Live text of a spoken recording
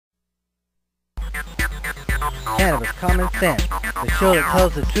Cannabis Common Sense, the show that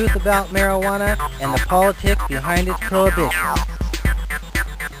tells the truth about marijuana and the politics behind its prohibition.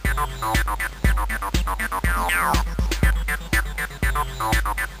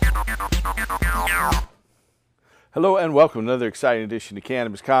 Hello and welcome to another exciting edition of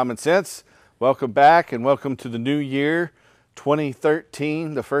Cannabis Common Sense. Welcome back and welcome to the new year,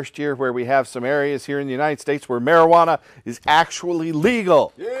 2013, the first year where we have some areas here in the United States where marijuana is actually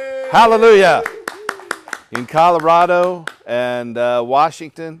legal. Yay! Hallelujah! In Colorado and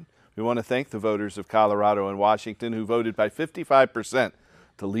Washington, we want to thank the voters of Colorado and Washington who voted by 55%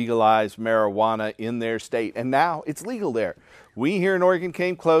 to legalize marijuana in their state. And now it's legal there. We here in Oregon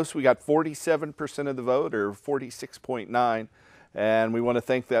came close. We got 47% of the vote, or 46.9%. And we want to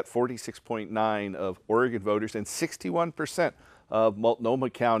thank that 46.9% of Oregon voters and 61% of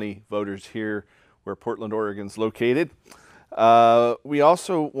Multnomah County voters here where Portland, Oregon's located. We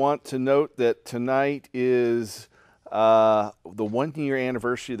also want to note that tonight is the 1-year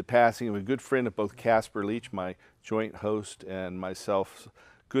anniversary of the passing of a good friend of both Casper Leach, my joint host, and myself,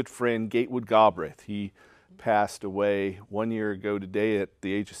 good friend Gatewood Galbraith. He passed away 1 year ago today at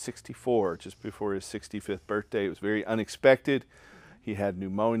the age of 64, just before his 65th birthday. It was very unexpected. He had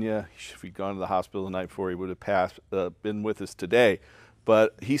pneumonia. If he'd gone to the hospital the night before, he would have been with us today.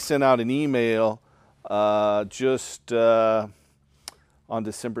 But he sent out an email just on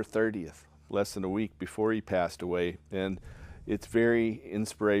December 30th, less than a week before he passed away. And it's very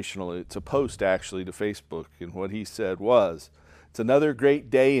inspirational. It's a post, actually, to Facebook. And what he said was, "It's another great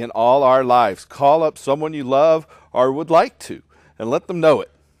day in all our lives. Call up someone you love or would like to and let them know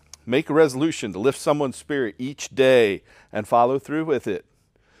it. Make a resolution to lift someone's spirit each day and follow through with it.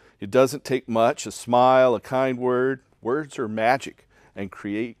 It doesn't take much, a smile, a kind word. Words are magic and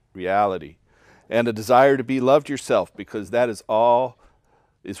create reality. And a desire to be loved yourself, because that is all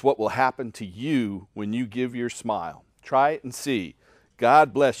is what will happen to you when you give your smile. Try it and see.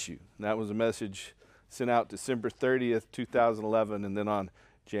 God bless you." And that was a message sent out December 30th, 2011, and then on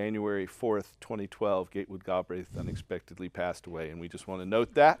January 4th, 2012, Gatewood Galbraith unexpectedly passed away. And we just want to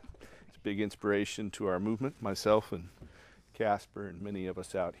note that. It's a big inspiration to our movement. Myself and Casper and many of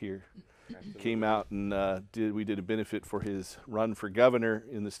us out here came out and we did a benefit for his run for governor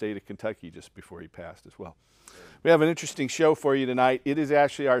in the state of Kentucky just before he passed as well. We have an interesting show for you tonight. It is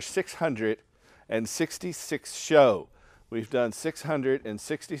actually our 666th show. We've done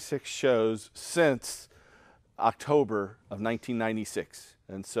 666 shows since October of 1996.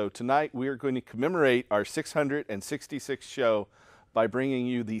 And so tonight we are going to commemorate our 666th show by bringing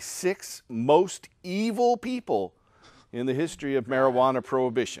you the 6 most evil people in the history of marijuana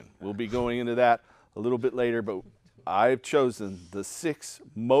prohibition. We'll be going into that a little bit later, but I've chosen the 6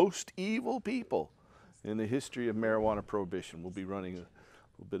 most evil people in the history of marijuana prohibition. We'll be running a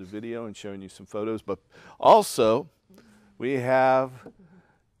little bit of video and showing you some photos, but also we have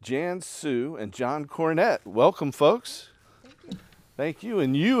Jan Sue and John Cornett. Welcome, folks. Thank you. Thank you.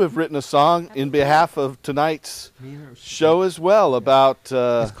 And you have written a song in behalf of tonight's show as well about...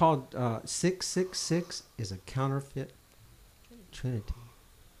 it's called 666 is a Counterfeit Trinity.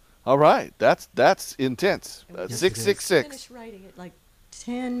 All right. That's intense. Yes, 666. I finished writing it like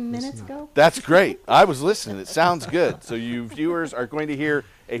 10 minutes ago. That's great. I was listening. It sounds good. So you viewers are going to hear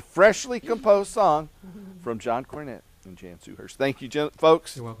a freshly composed song from John Cornett and Jan Sue Hurst. Thank you,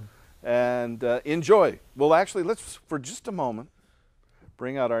 folks. You're welcome. And enjoy. Well, actually, let's, for just a moment,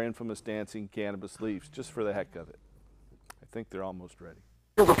 bring out our infamous dancing cannabis leaves, just for the heck of it. I think they're almost ready.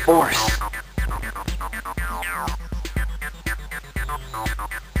 Feel the force.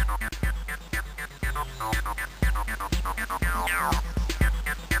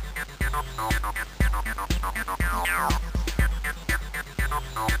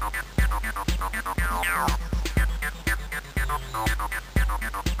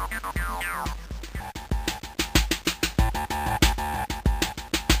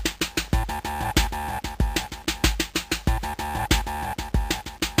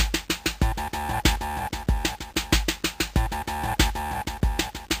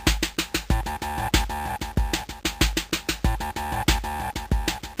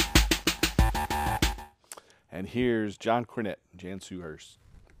 And here's John Cornett and Jan Sue Hurst,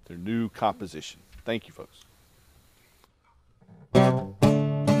 their new composition. Thank you, folks.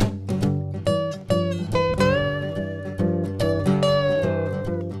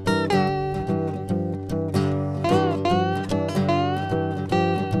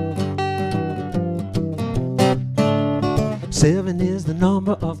 7 is the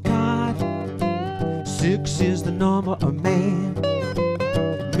number of God. 6 is the number of man.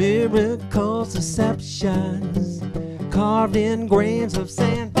 Miracles, deceptions, carved in grains of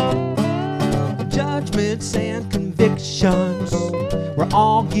sand. Judgment judgments and convictions. We're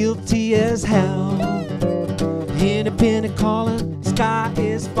all guilty as hell. Henny penny calling, sky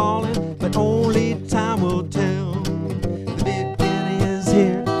is falling, but only time will tell. The big penny is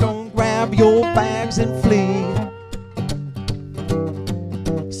here, don't grab your bags and flee.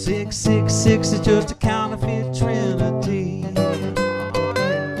 666 is just a counterfeit trinity.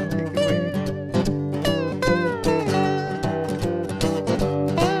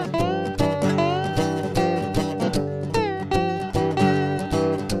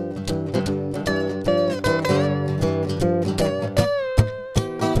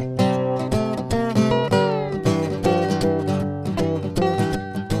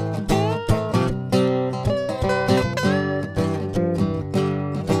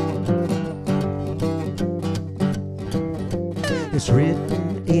 It's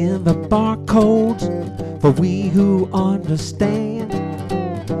written in the barcodes for we who understand.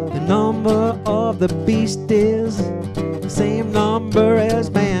 The number of the beast is the same number as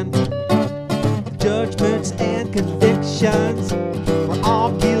man. Judgments and convictions, we're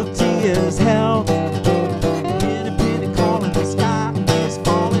all guilty as hell. Penny penny calling, the sky is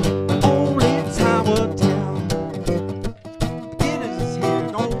falling, but only time will tell. Beginners is here,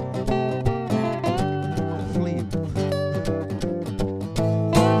 don't flee.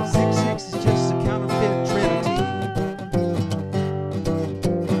 666 is just a counterfeit trinity.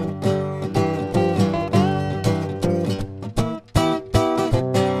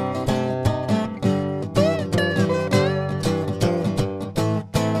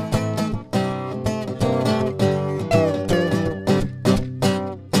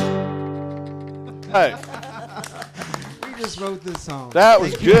 Hey, We just wrote this song. That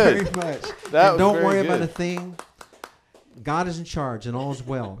was Thank you good. very much. That And was don't very worry about good. a thing. God is in charge and all is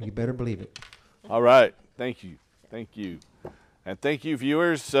well. You better believe it. all right. Thank you. Thank you. And thank you,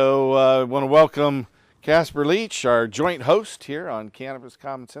 viewers. So I want to welcome Casper Leach, our joint host here on Cannabis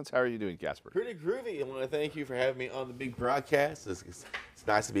Common Sense. How are you doing, Casper? Pretty groovy. I want to thank you for having me on the big broadcast. It's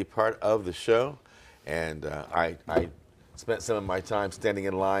nice to be part of the show. And I spent some of my time standing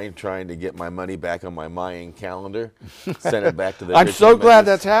in line trying to get my money back on my Mayan calendar, send it back to the I'm so original glad members.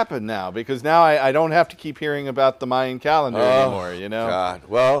 that's happened now, because now I don't have to keep hearing about the Mayan calendar anymore, you know? God.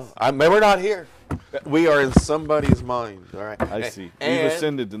 Well, we're not here. We are in somebody's mind. All right. I see. We've And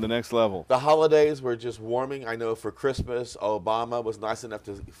ascended to the next level. the holidays were just warming. I know for Christmas, Obama was nice enough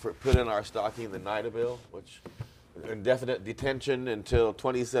to put in our stocking the NIDA bill, which indefinite detention until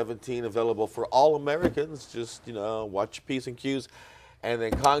 2017, available for all Americans. Just, watch P's and Q's. And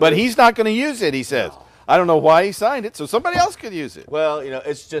then Congress. But he's not going to use it, he says. No. I don't know why he signed it, so somebody else could use it. Well,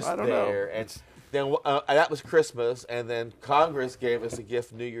 it's just I don't know. there. And then that was Christmas, and then Congress gave us a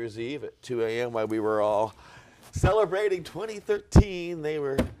gift New Year's Eve at 2 a.m. while we were all celebrating 2013. They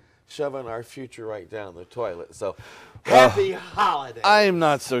were shoving our future right down the toilet. So, happy holidays. I'm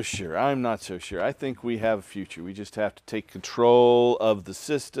not so sure. I'm not so sure. I think we have a future. We just have to take control of the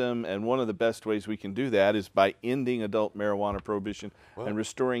system, and one of the best ways we can do that is by ending adult marijuana prohibition and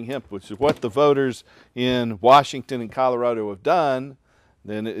restoring hemp, which is what the voters in Washington and Colorado have done.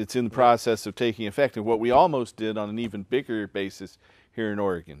 Then it's in the process of taking effect, and what we almost did on an even bigger basis here in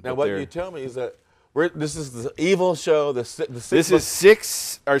Oregon. Now, But what they're- you tell me is that this is the evil show. This is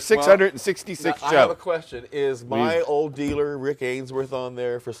 666 Now, show. I have a question. Is my old dealer, Rick Ainsworth, on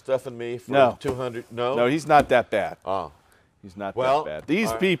there for stuffing me for No. 200? No? No, he's not that bad. Oh. He's not Well, that bad. These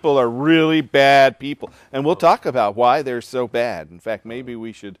all right. people are really bad people. And we'll talk about why they're so bad. In fact, maybe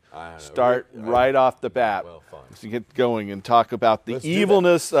we should I don't know. start right off the bat Well, fine. to get going and talk about the Let's do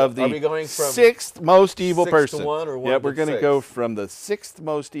evilness that. of Are the we going from sixth most evil 6 to person. 1 or 1 yeah, to we're going to 6? go from the sixth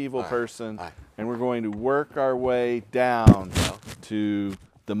most evil All right. person, All right. and we're going to work our way down to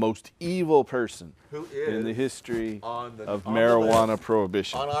the most evil person Who in the is history on the- of on the marijuana list?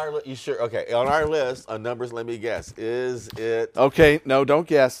 prohibition. On our you sure? Okay, on our list on numbers, let me guess. Is it Okay, no, don't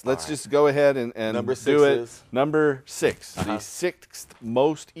guess. Let's right. just go ahead and Number do 6 it. is? Number 6. The sixth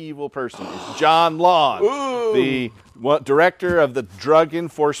most evil person is John Lawn, Ooh. the director of the Drug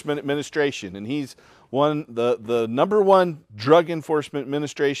Enforcement Administration, and he's the number one Drug Enforcement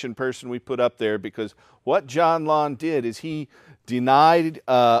Administration person we put up there, because what John Lawn did is he denied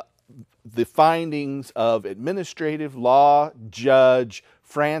the findings of administrative law judge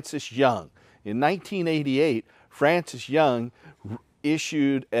Francis Young. In 1988, Francis Young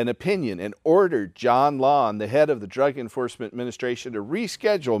issued an opinion and ordered John Lawn, the head of the Drug Enforcement Administration, to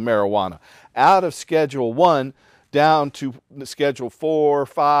reschedule marijuana out of Schedule 1 down to Schedule 4,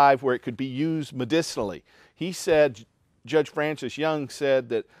 5, where it could be used medicinally. He said, Judge Francis Young said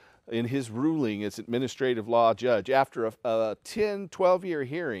that in his ruling as administrative law judge, after a 10, 12-year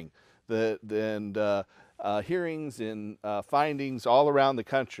hearing, and hearings and findings all around the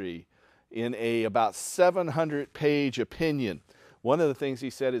country in a about 700-page opinion. One of the things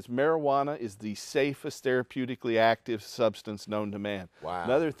he said is marijuana is the safest therapeutically active substance known to man. Wow.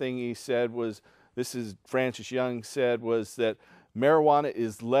 Another thing he said was, this is Francis Young said, was that marijuana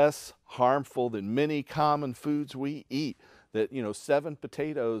is less harmful than many common foods we eat. That, 7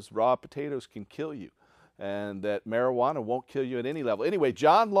 potatoes, raw potatoes, can kill you, and that marijuana won't kill you at any level. Anyway,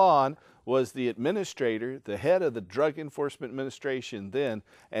 John Lawn was the administrator, the head of the Drug Enforcement Administration then,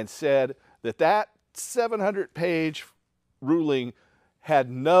 and said that that 700-page ruling had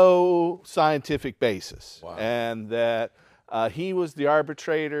no scientific basis. Wow. And that he was the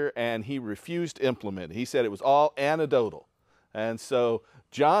arbitrator and he refused to implement it. He said it was all anecdotal. And so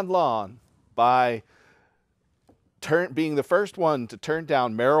John Lawn, by being the first one to turn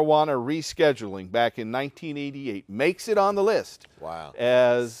down marijuana rescheduling back in 1988, makes it on the list. Wow.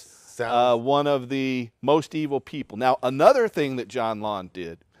 As one of the most evil people. Now, another thing that John Lawn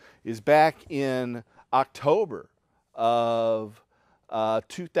did is back in October of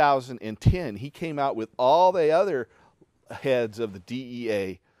 2010, he came out with all the other heads of the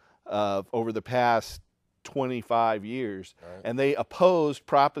DEA over the past 25 years, right, and they opposed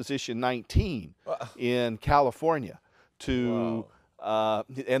Proposition 19 in California to,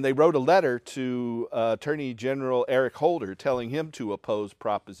 and they wrote a letter to Attorney General Eric Holder telling him to oppose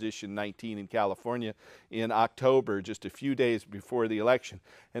Proposition 19 in California in October, just a few days before the election.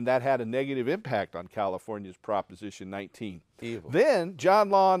 And that had a negative impact on California's Proposition 19. Evil. Then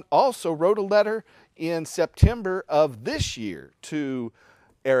John Lawn also wrote a letter in September of this year to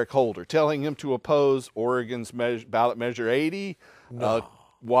Eric Holder, telling him to oppose Oregon's ballot measure 80,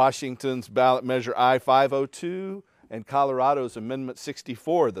 Washington's ballot measure I-502, and Colorado's Amendment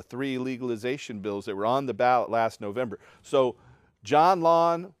 64, the 3 legalization bills that were on the ballot last November. So John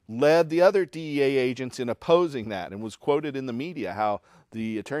Lawn led the other DEA agents in opposing that, and was quoted in the media how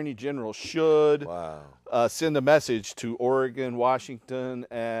the Attorney General should send a message to Oregon, Washington,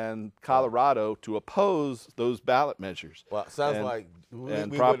 and Colorado to oppose those ballot measures. Well, sounds like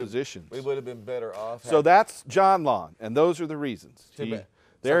and propositions. We would have been better off. So that's John Lawn, and those are the reasons.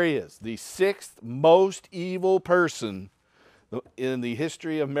 There he is, the 6th most evil person in the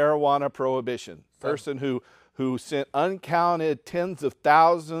history of marijuana prohibition. Person who sent uncounted tens of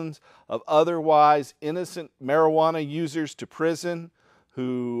thousands of otherwise innocent marijuana users to prison,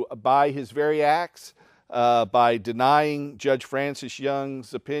 who, by his very acts, by denying Judge Francis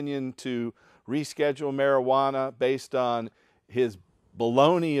Young's opinion to reschedule marijuana based on his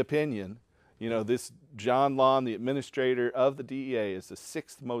baloney opinion, this John Lawn, the administrator of the DEA, is the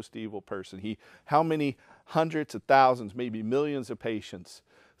 6th most evil person. How many hundreds of thousands, maybe millions of patients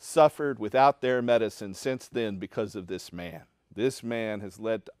suffered without their medicine since then because of this man? This man has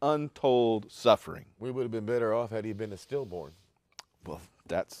led to untold suffering. We would have been better off had he been a stillborn. Well,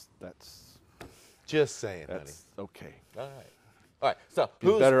 that's just saying, that's honey. Okay. All right. All right. So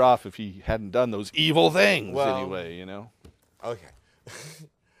who's better off if he hadn't done those evil things anyway, Okay.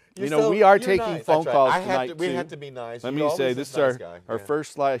 We are taking nice. phone calls tonight, too. We have to be nice. Let me say, this is our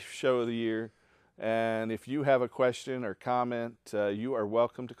first live show of the year. And if you have a question or comment, you are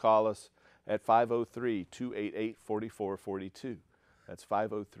welcome to call us at 503-288-4442. That's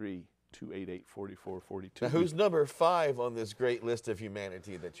 503-288-4442. Now, who's number 5 on this great list of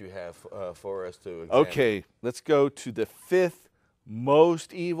humanity that you have for us to examine? Okay, let's go to the 5th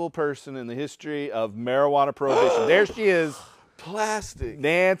most evil person in the history of marijuana prohibition. There she is. Plastic.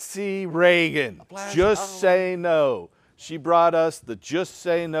 Nancy Reagan. Just say no. She brought us the Just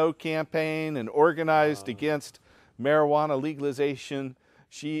Say No campaign and organized against marijuana legalization.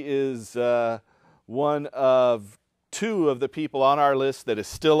 She is one of 2 of the people on our list that is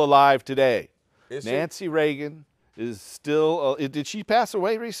still alive today. Nancy Reagan is still. Did she pass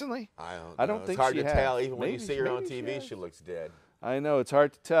away recently? I don't think she has. It's hard to tell. Even when you see her on TV, she looks dead. I know, it's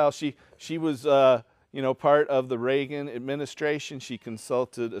hard to tell. She was part of the Reagan administration. She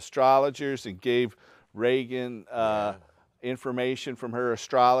consulted astrologers and gave Reagan information from her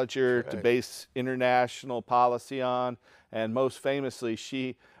astrologer to base international policy on. And most famously,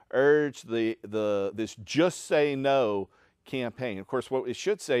 she urged this Just Say No campaign. Of course, what it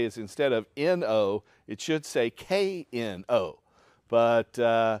should say is, instead of N-O, it should say K-N-O.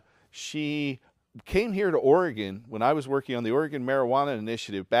 But she came here to Oregon when I was working on the Oregon Marijuana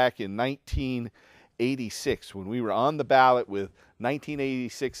Initiative back in 1986, when we were on the ballot with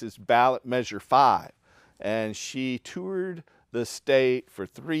 1986's ballot measure 5. And she toured the state for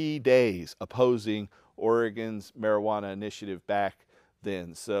 3 days opposing Oregon's marijuana initiative back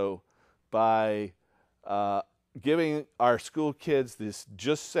then. So by giving our school kids this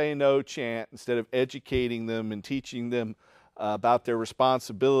just say no chant instead of educating them and teaching them about their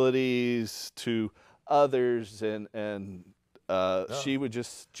responsibilities to others, and she would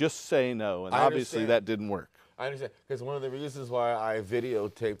just say no, and obviously that didn't work. I understand, because one of the reasons why I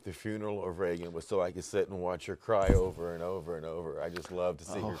videotaped the funeral of Reagan was so I could sit and watch her cry over and over and over. I just love to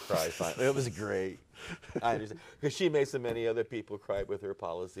see her cry. It was great. I understand, because she made so many other people cry with her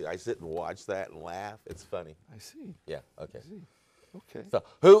policy. I sit and watch that and laugh. It's funny. I see. Yeah, okay. I see. Okay. So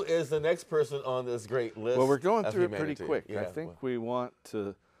who is the next person on this great list? Well, we're going through it pretty quick. I think we want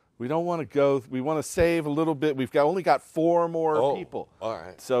to. We don't want to go. We want to save a little bit. We've only got 4 more people. All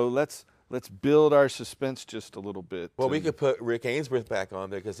right. So let's build our suspense just a little bit. Well, we could put Rick Ainsworth back on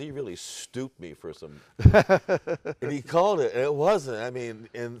there because he really stooped me for some. And he called it, and it wasn't. I mean,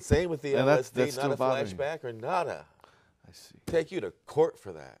 and same with the LSD, not a flashback or nada. I see. Take you to court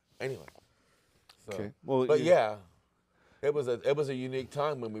for that. Anyway. So, okay. Well, but yeah. It was a unique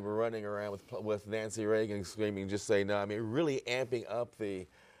time when we were running around with Nancy Reagan screaming, "Just say no." I mean, really amping up the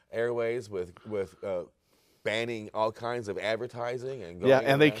airways with banning all kinds of advertising and going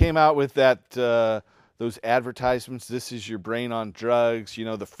and they came out with that those advertisements. This is your brain on drugs. You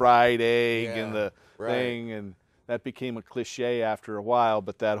know, the fried egg and the thing, and that became a cliche after a while.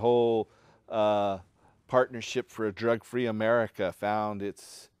 But that whole Partnership for a Drug-Free America found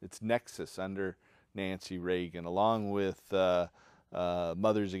its nexus under Nancy Reagan, along with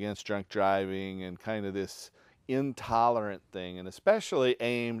Mothers Against Drunk Driving and kind of this intolerant thing, and especially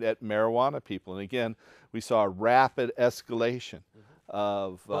aimed at marijuana people. And again, we saw a rapid escalation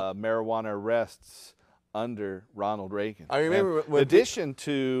of marijuana arrests under Ronald Reagan. I remember in addition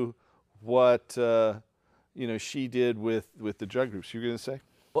to what she did with the drug groups. You were going to say?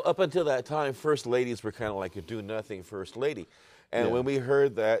 Well, up until that time, first ladies were kind of like a do-nothing first lady. And when we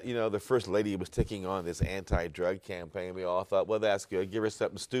heard that, the first lady was taking on this anti-drug campaign, we all thought, well, that's good. Give her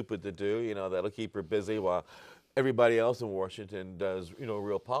something stupid to do, that'll keep her busy while everybody else in Washington does,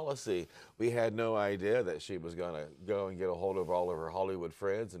 real policy. We had no idea that she was going to go and get a hold of all of her Hollywood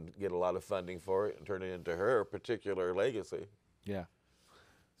friends and get a lot of funding for it and turn it into her particular legacy. Yeah.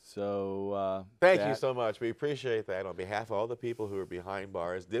 So thank you so much. We appreciate that. On behalf of all the people who are behind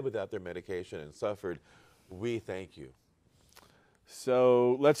bars, did without their medication and suffered, we thank you.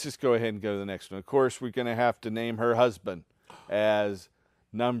 So let's just go ahead and go to the next one. Of course, we're going to have to name her husband as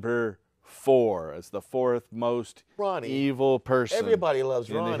number 4, as the 4th most evil person. Everybody loves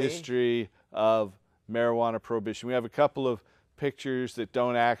Ronnie. In the history of marijuana prohibition. We have a couple of pictures that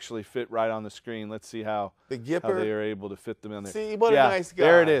don't actually fit right on the screen. Let's see how they are able to fit them in there. See, what a nice guy.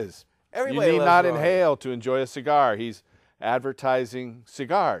 There it is. Everybody you need loves not Ronnie. inhale to enjoy a cigar. He's advertising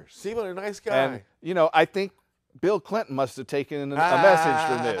cigars. See, what a nice guy. And, I think Bill Clinton must have taken a message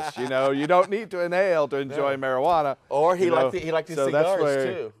from this. You don't need to inhale to enjoy marijuana. Or he liked his cigars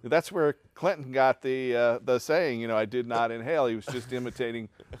too. That's where Clinton got the saying. I did not inhale. He was just imitating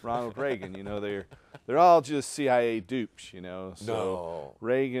Ronald Reagan. They're all just CIA dupes. So no.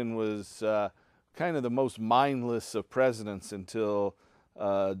 Reagan was kind of the most mindless of presidents until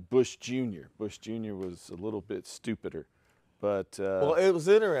Bush Jr. Bush Jr. was a little bit stupider, but well, it was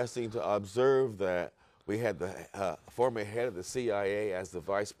interesting to observe that. We had the former head of the CIA as the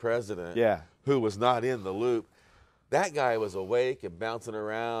vice president, who was not in the loop. That guy was awake and bouncing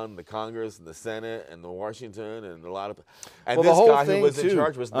around the Congress and the Senate and the Washington and a lot of. And well, this the whole guy thing who was too, in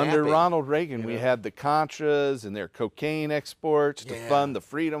charge was napping. Under Ronald Reagan, we had the Contras and their cocaine exports to fund the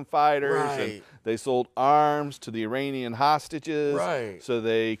freedom fighters, and they sold arms to the Iranian hostages, so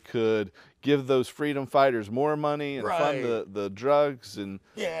they could give those freedom fighters more money and fund the drugs, and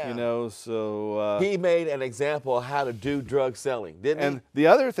so he made an example of how to do drug selling, didn't he? And the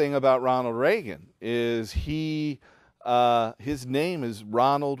other thing about Ronald Reagan is his name is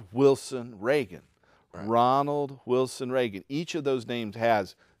Ronald Wilson Reagan. Ronald Wilson Reagan. Each of those names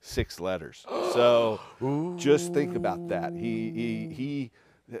has 6 letters. So just think about that.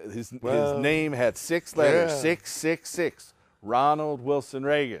 His name had 6 letters. 666. Ronald Wilson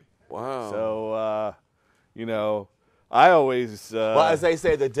Reagan. Wow. So, I always... well, as they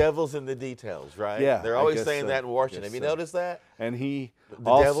say, the devil's in the details, right? Yeah. They're always saying that in Washington. Have you noticed that? And he the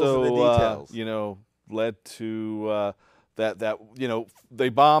devil's in the details. Led to that they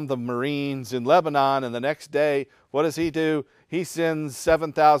bombed the Marines in Lebanon, and the next day, what does he do? He sends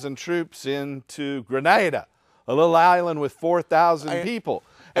 7,000 troops into Grenada, a little island with 4,000 people.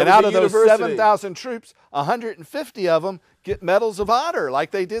 And out of those 7,000 troops, 150 of them get medals of honor,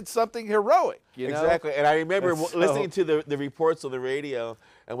 like they did something heroic. Exactly. And I remember listening to the reports on the radio,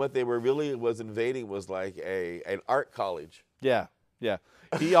 and what they were really invading was like an art college. Yeah, yeah.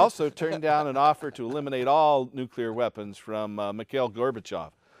 He also turned down an offer to eliminate all nuclear weapons from Mikhail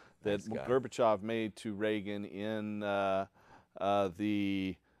Gorbachev that Gorbachev made to Reagan in a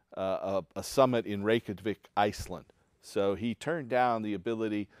summit in Reykjavik, Iceland. So he turned down the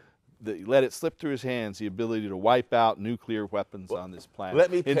ability, let it slip through his hands, the ability to wipe out nuclear weapons on this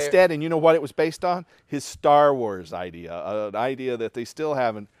planet. Instead, and you know what it was based on? His Star Wars idea, an idea that they still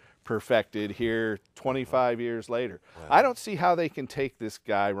haven't perfected here 25 years later. Wow. I don't see how they can take this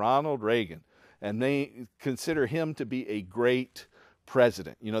guy, Ronald Reagan, and they consider him to be a great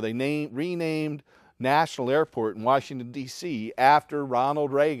president. You know, they renamed National Airport in Washington, D.C. after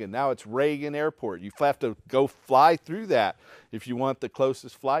Ronald Reagan. Now it's Reagan Airport. You have to go fly through that if you want the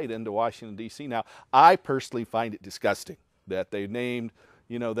closest flight into Washington, D.C. Now, I personally find it disgusting that they named,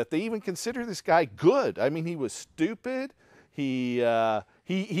 you know, that they even consider this guy good. I mean, he was stupid. He should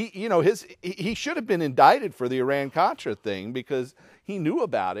have been indicted for the Iran-Contra thing because he knew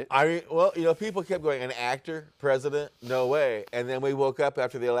about it. I mean, well, you know, people kept going, an actor, president, no way. And then we woke up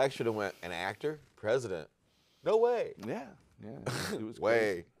after the election and went, an actor, president, no way. Yeah, it was way.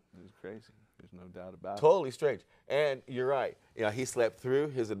 Crazy. It was crazy. There's no doubt about it. Totally strange. And you're right. You know, he slept through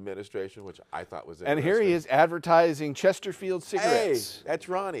his administration, which I thought was interesting. And here he is advertising Chesterfield cigarettes. Hey, that's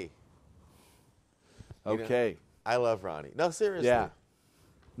Ronnie. Okay. You know, I love Ronnie. No, seriously. Yeah.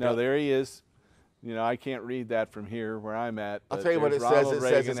 No, there he is. You know, I can't read that from here where I'm at. I'll tell you what it says. It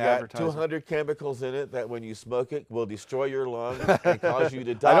says it's got 200 chemicals in it that when you smoke it will destroy your lungs and cause you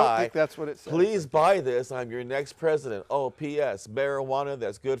to die. I don't think that's what it says. Please buy this. I'm your next president. Oh, P.S. Marijuana,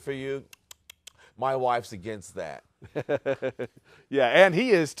 that's good for you. My wife's against that. Yeah, and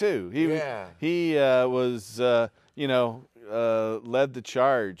he is too. He was, led the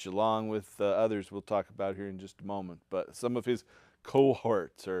charge along with others we'll talk about here in just a moment. But some of his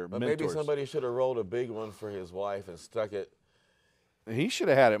cohorts or mentors. Maybe somebody should have rolled a big one for his wife and stuck it. He should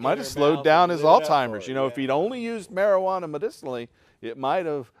have had it. Might have slowed down his Alzheimer's. You know, if he'd only used marijuana medicinally, it might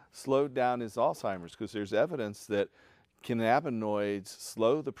have slowed down his Alzheimer's because there's evidence that cannabinoids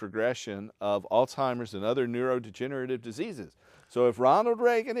slow the progression of Alzheimer's and other neurodegenerative diseases. So if Ronald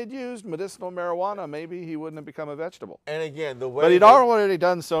Reagan had used medicinal marijuana, maybe he wouldn't have become a vegetable. And again, the way but he'd already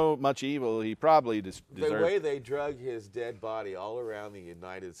done so much evil, he probably deserved it. The way they drug his dead body all around the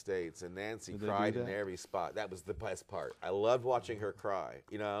United States, and Nancy cried in every spot. That was the best part. I loved watching her cry.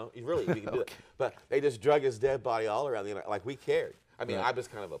 You know, you can do it. But they just drug his dead body all around the United, like we cared. I mean, I was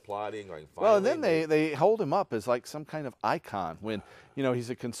kind of applauding, going, finally. Well, and then they hold him up as like some kind of icon. When, you know,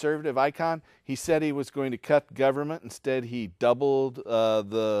 he's a conservative icon. He said he was going to cut government. Instead, he doubled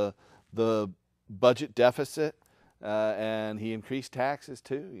the budget deficit, and he increased taxes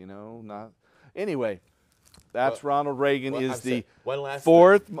too. You know, anyway. That's Ronald Reagan is the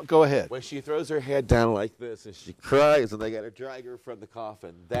fourth. Go ahead. When she throws her head down like this and she cries, and they got to drag her from the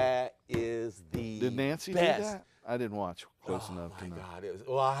coffin. That is the Did Nancy best. do that? I didn't watch close enough to know. Oh my God! It was,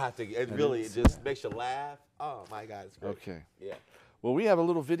 well, I have to. It really just makes you laugh. Oh my God! It's great. Okay. Yeah. Well, we have a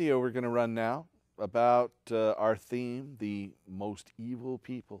little video we're going to run now about our theme, the most evil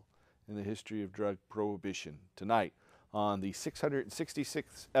people in the history of drug prohibition, tonight on the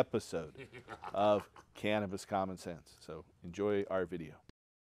 666th episode of Cannabis Common Sense. So enjoy our video.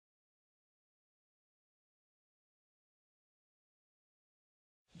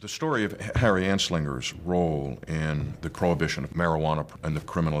 The story of Harry Anslinger's role in the prohibition of marijuana and the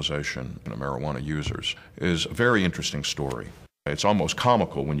criminalization of marijuana users is a very interesting story. It's almost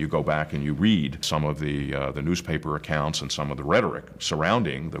comical when you go back and you read some of the newspaper accounts and some of the rhetoric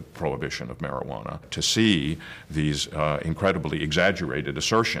surrounding the prohibition of marijuana to see these incredibly exaggerated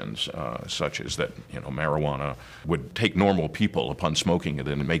assertions, such as that marijuana would take normal people upon smoking it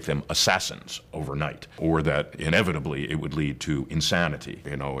and make them assassins overnight, or that inevitably it would lead to insanity,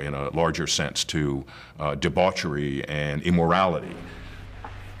 in a larger sense, to debauchery and immorality.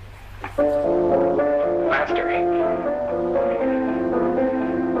 Master.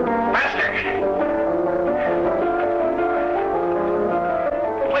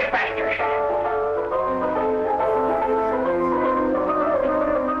 Wait, Master.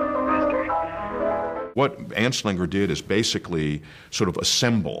 What Anslinger did is basically sort of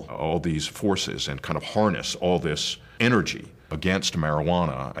assemble all these forces and kind of harness all this energy against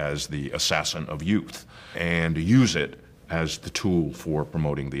marijuana as the assassin of youth and use it as the tool for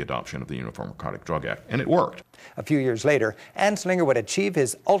promoting the adoption of the Uniform Narcotic Drug Act. And it worked. A few years later, Anslinger would achieve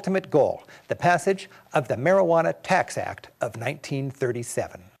his ultimate goal, the passage of the Marijuana Tax Act of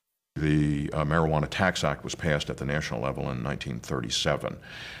 1937. The Marijuana Tax Act was passed at the national level in 1937.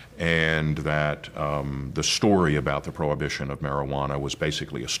 And that the story about the prohibition of marijuana was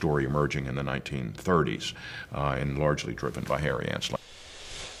basically a story emerging in the 1930s and largely driven by Harry Anslinger.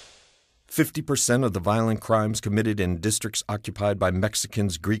 50% of the violent crimes committed in districts occupied by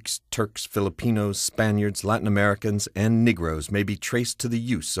Mexicans, Greeks, Turks, Filipinos, Spaniards, Latin Americans, and Negroes may be traced to the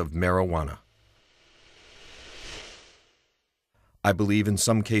use of marijuana. I believe in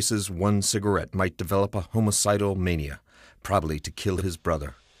some cases one cigarette might develop a homicidal mania, probably to kill his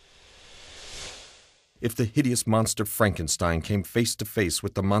brother. If the hideous monster Frankenstein came face to face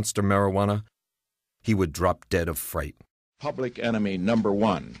with the monster marijuana, he would drop dead of fright. Public enemy number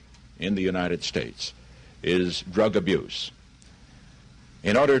one in the United States is drug abuse.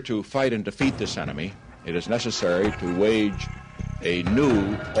 In order to fight and defeat this enemy, it is necessary to wage a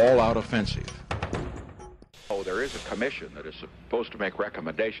new all-out offensive. Oh, there is a commission that is supposed to make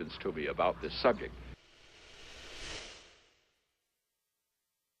recommendations to me about this subject.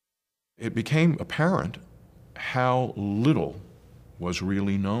 It became apparent how little was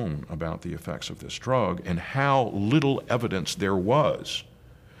really known about the effects of this drug and how little evidence there was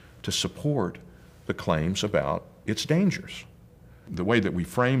to support the claims about its dangers. The way that we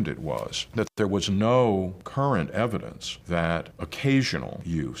framed it was that there was no current evidence that occasional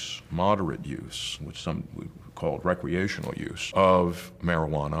use, moderate use, which some called recreational use, of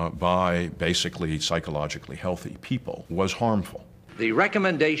marijuana by basically psychologically healthy people was harmful. The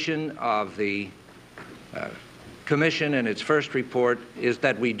recommendation of the Commission in its first report is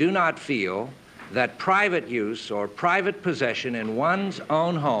that we do not feel that private use or private possession in one's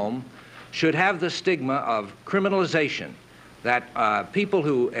own home should have the stigma of criminalization, that people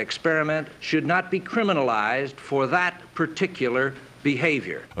who experiment should not be criminalized for that particular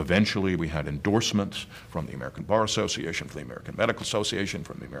behavior. Eventually, we had endorsements from the American Bar Association, from the American Medical Association,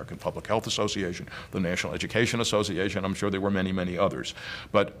 from the American Public Health Association, the National Education Association. I'm sure there were many, many others.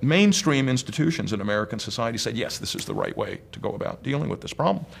 But mainstream institutions in American society said, yes, this is the right way to go about dealing with this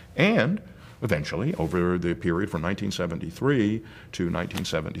problem. And eventually, over the period from 1973 to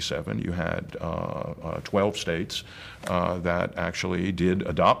 1977, you had 12 states that actually did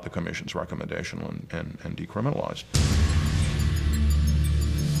adopt the Commission's recommendation and decriminalized.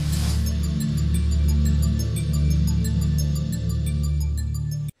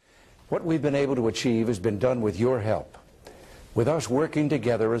 What we've been able to achieve has been done with your help, with us working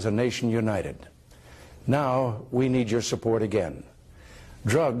together as a nation united. Now we need your support again.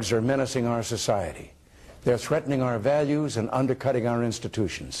 Drugs are menacing our society. They're threatening our values and undercutting our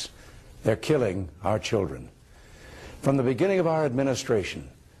institutions. They're killing our children. From the beginning of our administration,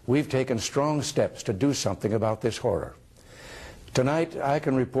 we've taken strong steps to do something about this horror. Tonight, I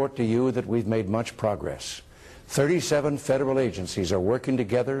can report to you that we've made much progress. 37 federal agencies are working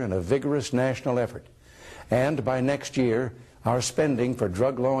together in a vigorous national effort. And by next year, our spending for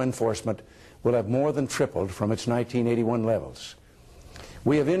drug law enforcement will have more than tripled from its 1981 levels.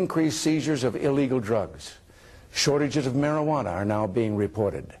 We have increased seizures of illegal drugs. Shortages of marijuana are now being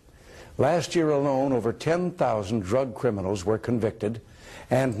reported. Last year alone, over 10,000 drug criminals were convicted,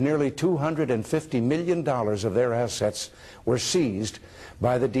 and nearly $250 million of their assets were seized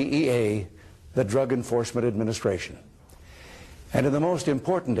by the DEA, the Drug Enforcement Administration. And in the most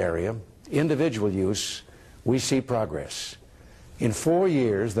important area, individual use, we see progress. In 4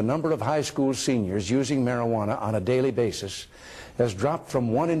 years, the number of high school seniors using marijuana on a daily basis has dropped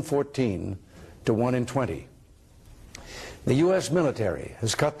from 1 in 14 to 1 in 20. The U.S. military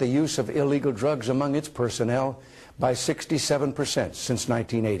has cut the use of illegal drugs among its personnel by 67% since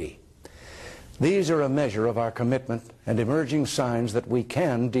 1980. These are a measure of our commitment and emerging signs that we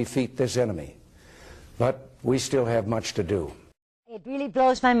can defeat this enemy. But we still have much to do. It really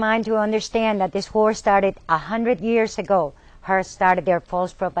blows my mind to understand that this war started 100 years ago. Her started their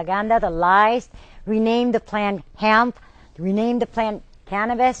false propaganda, the lies, renamed the plant hemp, renamed the plant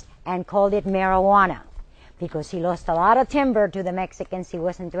cannabis, and called it marijuana. Because he lost a lot of timber to the Mexicans, he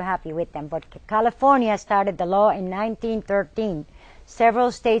wasn't too happy with them. But California started the law in 1913.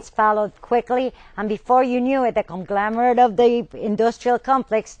 Several states followed quickly, and before you knew it, the conglomerate of the industrial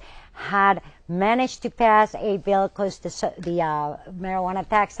complex had managed to pass a bill called the Marijuana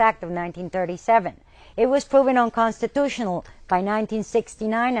Tax Act of 1937. It was proven unconstitutional by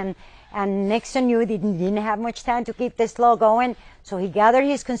 1969, and Nixon knew he didn't have much time to keep this law going, so he gathered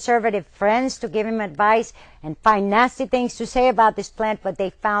his conservative friends to give him advice and find nasty things to say about this plant, but they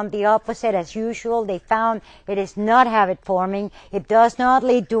found the opposite as usual. They found it is not habit-forming, it does not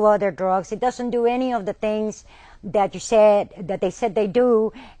lead to other drugs, it doesn't do any of the things that they said they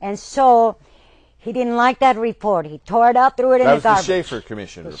do, and so he didn't like that report. He tore it up, threw it in the garbage. That was the Schaefer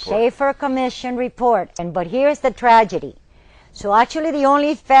Commission report. The Schaefer Commission report. But here's the tragedy. So actually the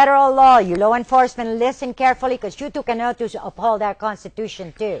only federal law, you law enforcement, listen carefully, because you took an oath to uphold our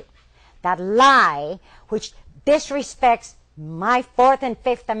Constitution too. That lie, which disrespects my Fourth and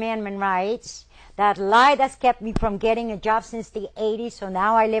Fifth Amendment rights, that lie that's kept me from getting a job since the 80s, so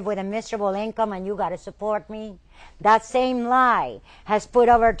now I live with a miserable income and you got to support me. That same lie has put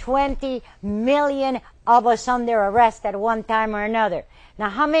over 20 million of us under arrest at one time or another. Now,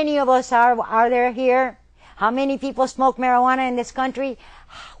 how many of us are there here? How many people smoke marijuana in this country?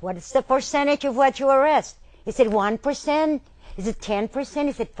 What is the percentage of what you arrest? Is it 1%? Is it 10%?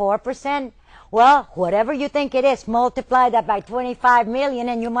 Is it 4%? Well, whatever you think it is, multiply that by 25 million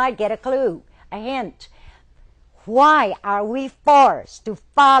and you might get a clue, a hint. Why are we forced to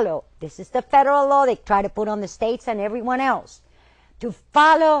follow, this is the federal law they try to put on the states and everyone else, to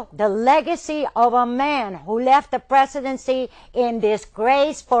follow the legacy of a man who left the presidency in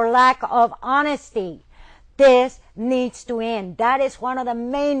disgrace for lack of honesty? This needs to end. That is one of the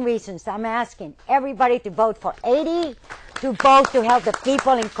main reasons I'm asking everybody to vote for 80, to vote to help the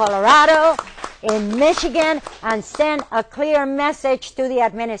people in Colorado, in Michigan, and send a clear message to the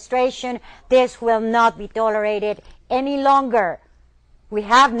administration. This will not be tolerated any longer. We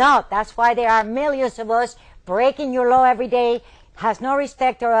have not. That's why there are millions of us breaking your law every day. Has no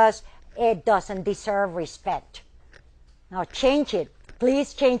respect for us. It doesn't deserve respect. Now change it.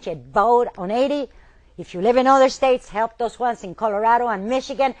 Please change it. Vote on 80. If you live in other states, help those ones in Colorado and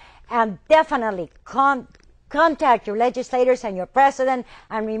Michigan, and definitely contact your legislators and your president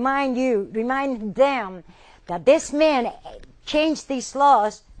and remind them that this man changed these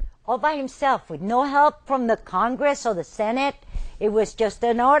laws all by himself with no help from the Congress or the Senate. It was just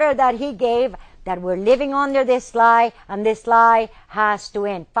an order that he gave, that we're living under this lie, and this lie has to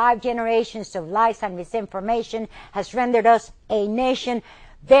end. 5 generations of lies and misinformation has rendered us a nation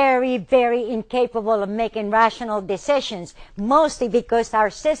very, very incapable of making rational decisions, mostly because our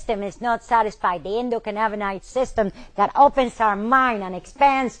system is not satisfied. The endocannabinoid system that opens our mind and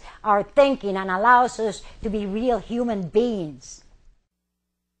expands our thinking and allows us to be real human beings.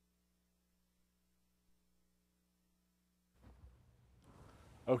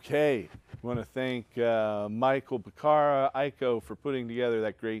 Okay, I want to thank Michael Bacara, Aiko, for putting together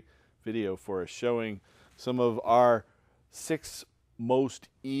that great video for us, showing some of our 6 most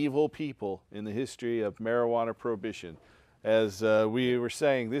evil people in the history of marijuana prohibition. As we were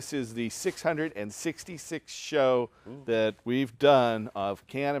saying, this is the 666th show that we've done of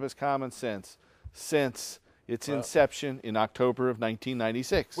Cannabis Common Sense since its inception in October of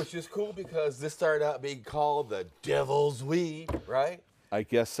 1996. Which is cool because this started out being called the devil's weed, right? I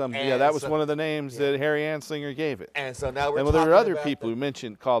guess yeah, that was one of the names that Harry Anslinger gave it. And so now we're talking about there are other people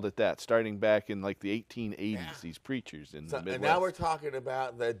who called it that, starting back in like the 1880s, these preachers in the Midwest. And now we're talking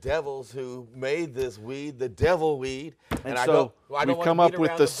about the devils who made this weed, the devil weed. And so we've come up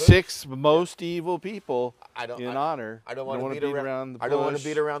with the 6 most evil people in honor. I don't want to beat around the bush. I don't want to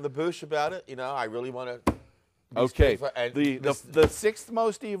beat around the bush about it. You know, I really want to. Okay, the 6th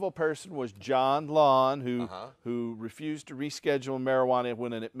most evil person was John Lawn, who refused to reschedule marijuana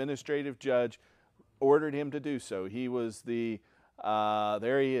when an administrative judge ordered him to do so. He was the,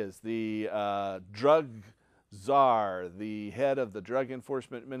 there he is, the drug czar, the head of the Drug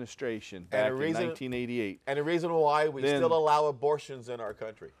Enforcement Administration back in 1988. And the reason why we still allow abortions in our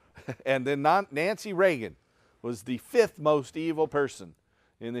country. And then Nancy Reagan was the 5th most evil person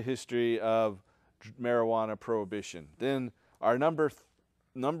in the history of marijuana prohibition. Then our number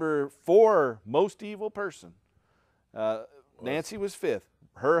 4 most evil person, Nancy was 5th.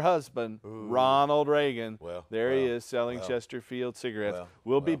 Her husband, Ronald Reagan, he is selling Chesterfield cigarettes.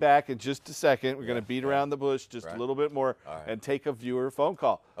 We'll be back in just a second. We're going to beat around the bush just a little bit more and take a viewer phone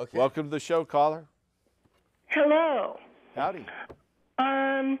call. Okay. Welcome to the show, caller. Hello. Howdy.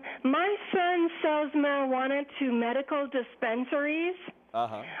 My son sells marijuana to medical dispensaries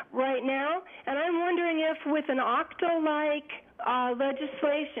right now, and I'm wondering if with an OCTA-like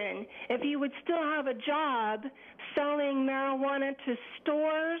legislation, if he would still have a job selling marijuana to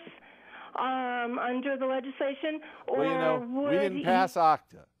stores under the legislation, or well, you know, we didn't pass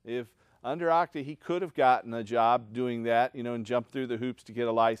OCTA. If under OCTA he could have gotten a job doing that, you know, and jumped through the hoops to get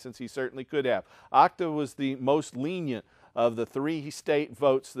a license, he certainly could have. OCTA was the most lenient of the 3 state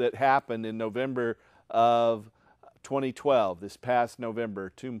votes that happened in November of 2012, this past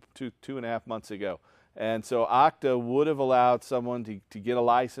November, two and a half months ago. And so OCTA would have allowed someone to get a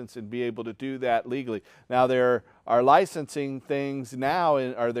license and be able to do that legally. Now there are licensing things now,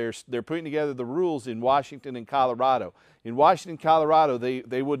 they're putting together the rules in Washington and Colorado. In Washington, Colorado,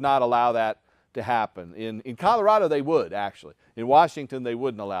 they would not allow that to happen. In Colorado, they would, actually. In Washington, they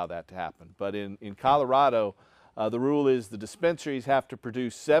wouldn't allow that to happen. But in Colorado, the rule is the dispensaries have to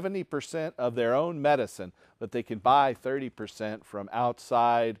produce 70% of their own medicine, but they can buy 30% from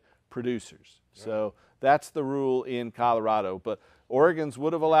outside producers. So that's the rule in Colorado. But Oregon's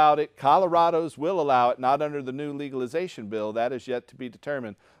would have allowed it. Colorado's will allow it, not under the new legalization bill. That is yet to be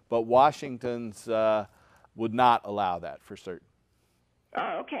determined. But Washington's would not allow that for certain.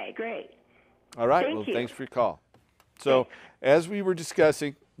 Oh, okay, great. All right. Thank Well, you. thanks for your call. So, as we were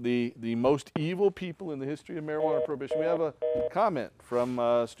discussing the most evil people in the history of marijuana prohibition, we have a comment from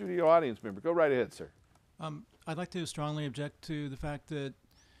a studio audience member. Go right ahead, sir. I'd like to strongly object to the fact that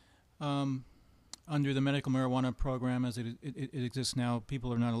under the medical marijuana program as it exists now,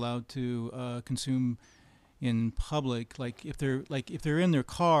 people are not allowed to consume in public. Like if they're in their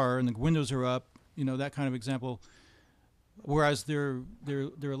car and the windows are up, you know, that kind of example. Whereas they're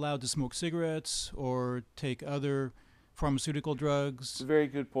allowed to smoke cigarettes or take other pharmaceutical drugs. That's a very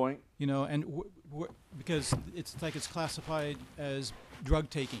good point. You know, and because it's like it's classified as drug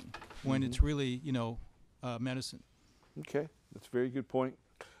taking when it's really, you know, medicine. Okay, that's a very good point.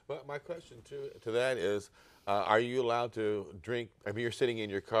 Well, my question to that is, are you allowed to drink? I mean, you're sitting in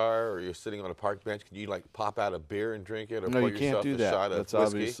your car or you're sitting on a park bench. Can you like pop out a beer and drink it, or No, pour you yourself can't do a that. shot of That's whiskey?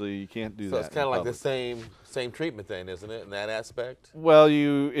 obviously you can't do so that. it's kind of like public. the same treatment then, isn't it, in that aspect? Well,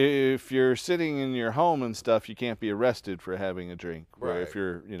 if you're sitting in your home and stuff, you can't be arrested for having a drink. Or if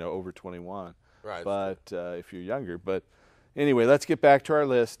you're, you know, over 21. Right. But if you're younger. But anyway, let's get back to our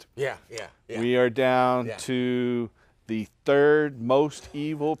list. Yeah. We are down to the third most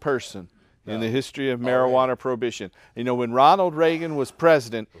evil person in the history of marijuana prohibition. You know, when Ronald Reagan was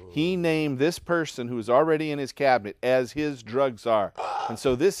president, he named this person who was already in his cabinet as his drug czar. And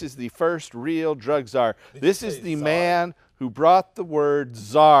so this is the first real drug czar. This is the man who brought the word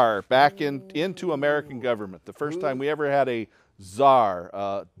czar back into American government. The first time we ever had a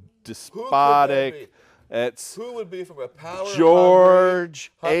czar, despotic. Who would be from a power?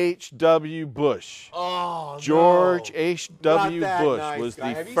 George H.W. Bush. Oh, George no. H.W. Not Bush that was nice the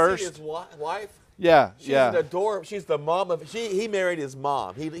guy. Have first. you seen his wife? Yeah, She's an adorable. She's the mom of. He married his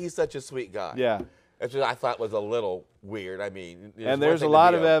mom. He's such a sweet guy. Yeah. That's what I thought was a little weird. I mean, And there's a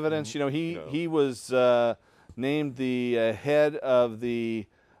lot of evidence. You know, he was named the head of the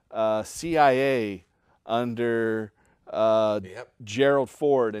CIA under Gerald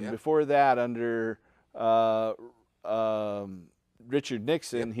Ford, and before that under Richard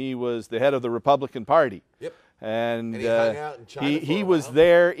Nixon, he was the head of the Republican Party. Yep. And he hung out in China for he a was while.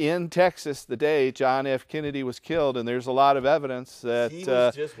 there in Texas the day John F. Kennedy was killed, and there's a lot of evidence that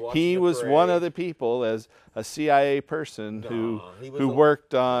he was one of the people, as a CIA person, who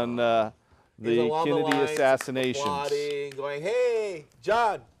worked on the Kennedy assassinations. Plotting, going, hey,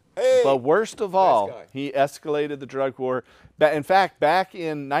 John, hey. But worst of all, he escalated the drug war. In fact, back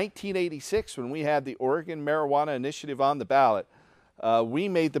in 1986, when we had the Oregon Marijuana Initiative on the ballot, we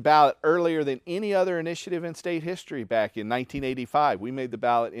made the ballot earlier than any other initiative in state history back in 1985. We made the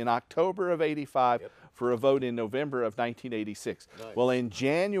ballot in October of 85 for a vote in November of 1986. Nice. Well, in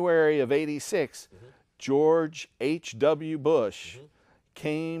January of 86, George H.W. Bush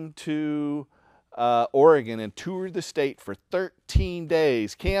came to Oregon and toured the state for 13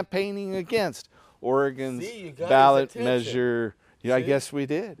 days, campaigning against Oregon's ballot measure. Yeah, I guess we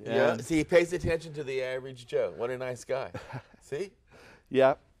did. Yeah. See, he pays attention to the average Joe. What a nice guy. See?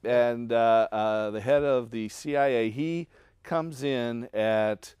 Yeah, and the head of the CIA, he comes in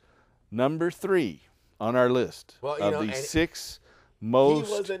at number 3 on our list of the 6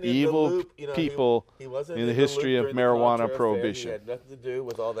 most evil people in the history of marijuana prohibition. He had nothing to do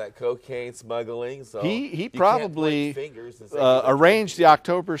with all that cocaine smuggling. So he probably arranged the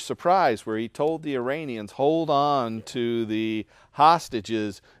October surprise where he told the Iranians, hold on to the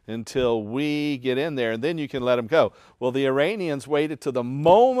hostages until we get in there, and then you can let them go. Well, the Iranians waited till the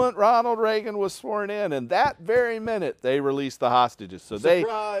moment Ronald Reagan was sworn in, and that very minute they released the hostages. So they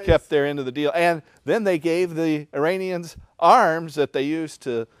kept their end of the deal. And then they gave the Iranians arms that they used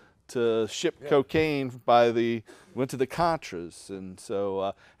to ship cocaine went to the Contras. And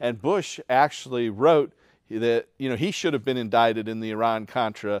so, and Bush actually wrote that, you know, he should have been indicted in the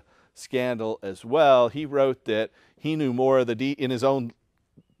Iran-Contra scandal as well. He wrote that he knew more of in his own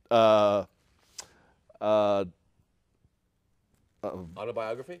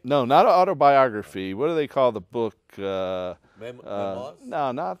autobiography? No, not an autobiography. What do they call the book? Memoirs?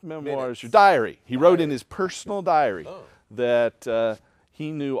 No, not memoirs. Your diary. He wrote in his personal diary that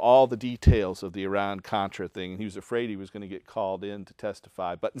he knew all the details of the Iran-Contra thing, and he was afraid he was going to get called in to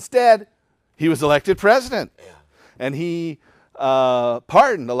testify. But instead, he was elected president. Yeah. And he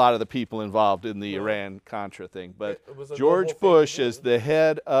pardoned a lot of the people involved in the Iran-Contra thing. But George Bush, as the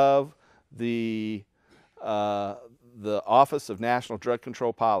head of the Office of National Drug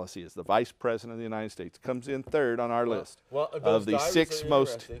Control Policy, as the Vice President of the United States, comes in third on our list of the 6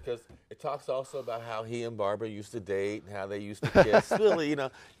 most. Because it talks also about how he and Barbara used to date and how they used to kiss. Really, you know,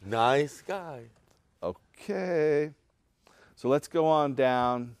 nice guy. Okay. So let's go on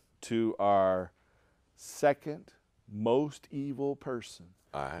down to our second most evil person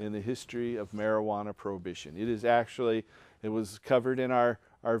in the history of marijuana prohibition. It is actually, it was covered in our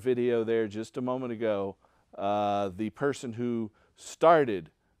video there just a moment ago. The person who started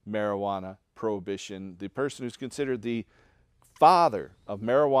marijuana prohibition, the person who's considered the father of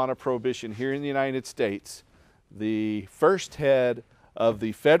marijuana prohibition here in the United States, the first head of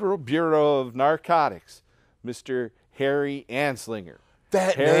the Federal Bureau of Narcotics, Mr. Harry Anslinger.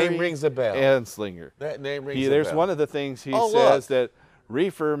 That name rings a bell. Anslinger. That name rings a There's bell. one of the things he says that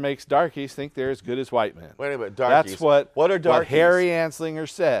reefer makes darkies think they're as good as white men. Wait a minute, darkies. That's what are darkies? What Harry Anslinger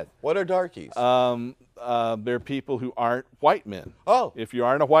said. What are darkies? They're people who aren't white men. Oh. If you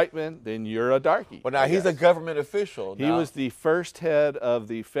aren't a white man, then you're a darky. Well, now he's a government official. He was the first head of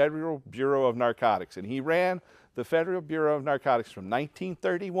the Federal Bureau of Narcotics, and he ran the Federal Bureau of Narcotics from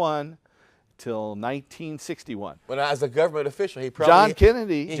 1931 till 1961. Well, now, as a government official, he probably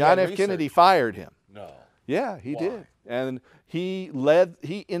John F. Kennedy fired him. No. Yeah, he did. And he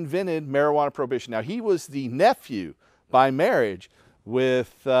invented marijuana prohibition. Now, he was the nephew by marriage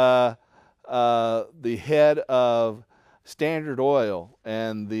with the head of Standard Oil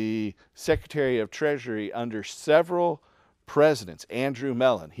and the Secretary of Treasury under several presidents, Andrew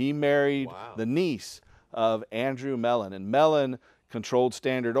Mellon. He married the niece of Andrew Mellon, and Mellon controlled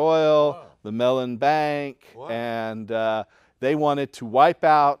Standard Oil, the Mellon Bank, and they wanted to wipe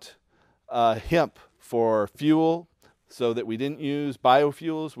out hemp for fuel so that we didn't use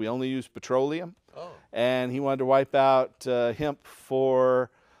biofuels, we only used petroleum. And he wanted to wipe out hemp for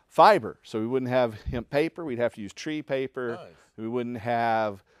fiber, so we wouldn't have hemp paper, we'd have to use tree paper. We wouldn't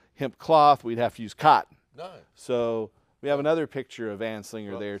have hemp cloth, we'd have to use cotton. So we have another picture of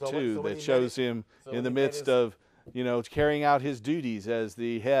Anslinger there too that shows him in the midst of, you know, carrying out his duties as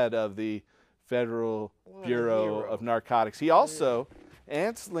the head of the Federal Bureau of Narcotics. He also,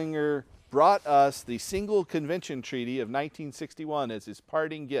 Anslinger brought us the Single Convention Treaty of 1961 as his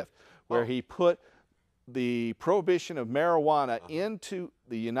parting gift, where he put the prohibition of marijuana into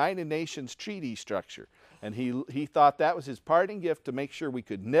the United Nations treaty structure. And he thought that was his parting gift to make sure we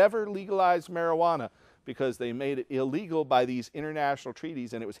could never legalize marijuana because they made it illegal by these international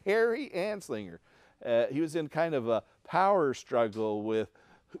treaties. And it was Harry Anslinger. He was in kind of a power struggle with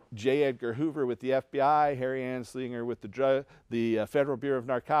J. Edgar Hoover with the FBI, Harry Anslinger with the Federal Bureau of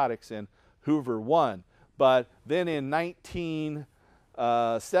Narcotics, and Hoover won. But then in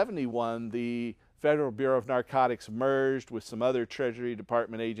 1971, the Federal Bureau of Narcotics merged with some other Treasury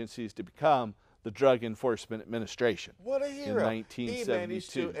Department agencies to become the Drug Enforcement Administration. What a hero. In 1972. He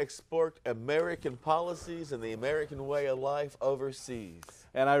managed to export American policies and the American way of life overseas.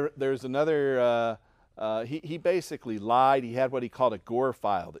 And there's another, he basically lied. He had what he called a gore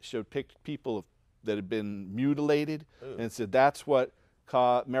file that showed people that had been mutilated and said that's what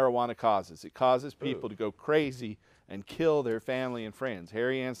marijuana causes. It causes people to go crazy and kill their family and friends.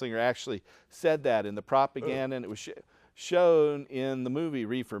 Harry Anslinger actually said that in the propaganda, and it was shown in the movie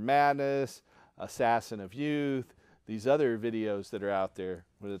Reefer Madness, Assassin of Youth, these other videos that are out there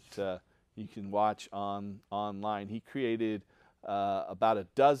that you can watch online. He created about a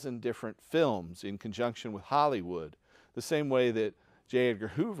dozen different films in conjunction with Hollywood, the same way that J. Edgar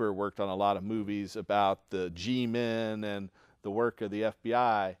Hoover worked on a lot of movies about the G-men and the work of the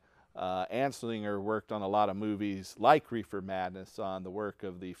FBI. Anslinger worked on a lot of movies like Reefer Madness on the work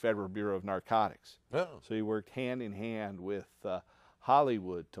of the Federal Bureau of Narcotics. So he worked hand in hand with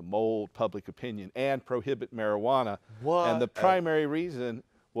Hollywood to mold public opinion and prohibit marijuana. And the primary reason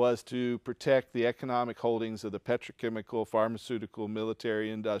was to protect the economic holdings of the petrochemical, pharmaceutical,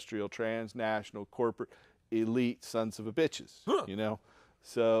 military, industrial, transnational, corporate, elite sons of a bitches, you know?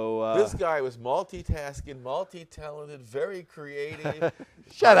 So this guy was multitasking, multi-talented, very creative.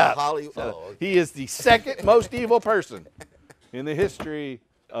 Shut up. Hollywood. Shut up. He is the second most evil person in the history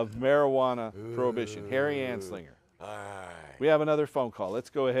of marijuana prohibition, Harry Anslinger. We have another phone call.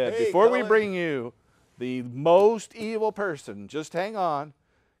 Let's go ahead. Hey, Before we bring you the most evil person, just hang on.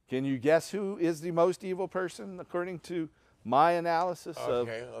 Can you guess who is the most evil person according to my analysis of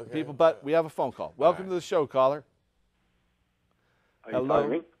people? But we have a phone call. Welcome to the show, caller.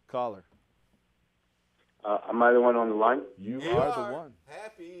 Hello, caller. Am I the one on the line? You are the one.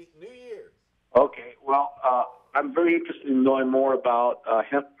 Happy New Year. Okay. Well, I'm very interested in knowing more about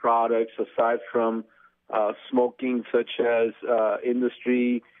hemp products aside from smoking, such as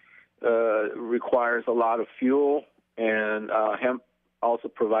industry requires a lot of fuel, and hemp also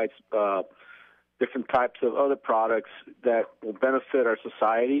provides different types of other products that will benefit our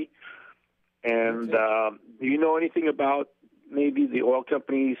society. And do you know anything about maybe the oil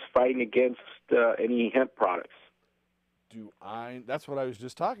companies fighting against any hemp products? That's what I was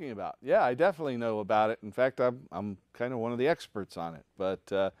just talking about. Yeah, I definitely know about it. In fact, I'm kind of one of the experts on it. But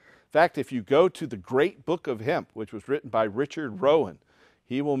in fact, if you go to the Great Book of Hemp, which was written by Richard Rowan,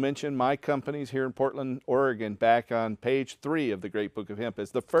 he will mention my companies here in Portland, Oregon, back on page 3 of the Great Book of Hemp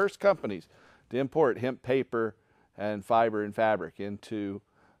as the first companies to import hemp paper and fiber and fabric into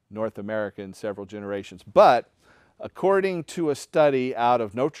North America in several generations. But according to a study out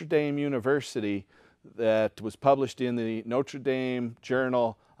of Notre Dame University that was published in the Notre Dame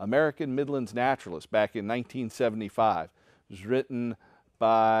journal American Midlands Naturalist back in 1975, it was written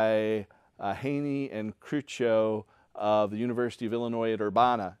by Haney and Crucho of the University of Illinois at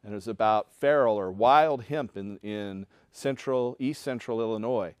Urbana, and it was about feral or wild hemp in east central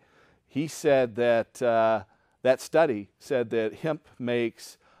Illinois. He said that that study said that hemp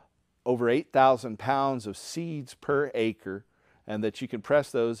makes over 8,000 pounds of seeds per acre, and that you can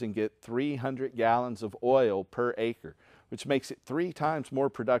press those and get 300 gallons of oil per acre, which makes it 3 times more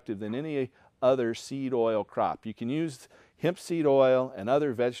productive than any other seed oil crop. You can use hemp seed oil and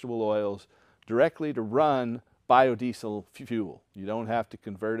other vegetable oils directly to run biodiesel fuel. You don't have to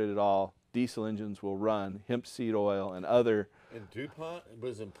convert it at all. Diesel engines will run hemp seed oil and other. And DuPont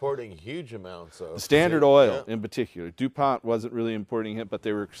was importing huge amounts of Standard Oil in particular. DuPont wasn't really importing hemp, but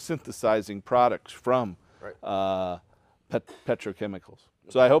they were synthesizing products from petrochemicals.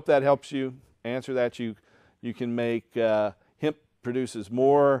 So I hope that helps you answer that. You can make hemp produces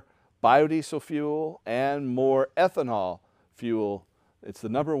more biodiesel fuel and more ethanol fuel. It's the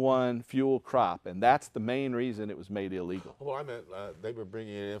 #1 fuel crop, and that's the main reason it was made illegal. Well, I meant they were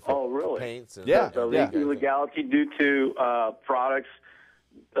bringing it in for paints. And illegality due to products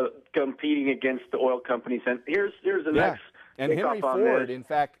competing against the oil companies. And here's the next. And Henry Ford, in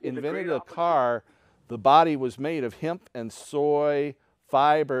fact, invented a car. The body was made of hemp and soy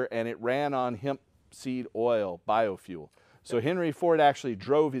fiber, and it ran on hemp seed oil, biofuel. So Henry Ford actually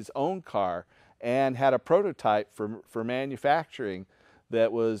drove his own car and had a prototype for manufacturing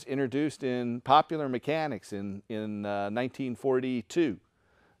that was introduced in Popular Mechanics in 1942.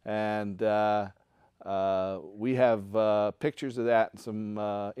 And we have pictures of that and some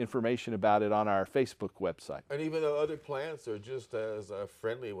information about it on our Facebook website. And even though other plants are just as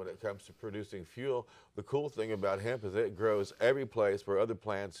friendly when it comes to producing fuel, the cool thing about hemp is it grows every place where other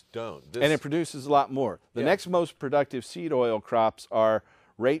plants don't. And it produces a lot more. The next most productive seed oil crops are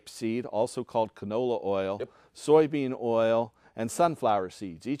rapeseed, also called canola oil, soybean oil, and sunflower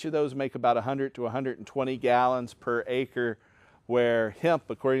seeds. Each of those make about 100 to 120 gallons per acre, where hemp,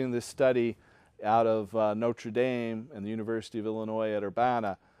 according to this study out of Notre Dame and the University of Illinois at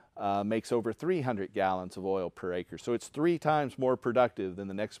Urbana, makes over 300 gallons of oil per acre. So it's 3 times more productive than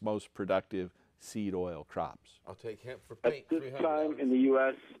the next most productive seed oil crops. I'll take hemp for paint. At this time in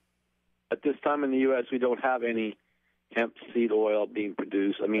the U.S., we don't have any hemp seed oil being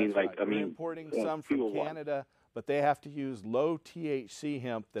produced. We're importing some from Canada, but they have to use low THC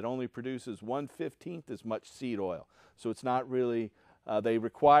hemp that only produces 1/15 as much seed oil. So it's not really, they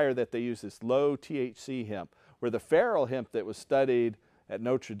require that they use this low THC hemp, where the feral hemp that was studied at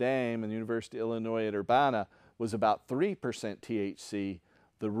Notre Dame and the University of Illinois at Urbana was about 3% THC.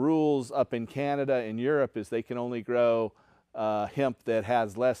 The rules up in Canada and Europe is they can only grow hemp that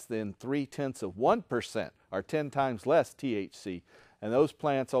has less than 0.3%, or 10 times less THC. And those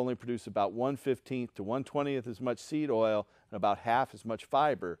plants only produce about 1/15 to 1/20 as much seed oil and about half as much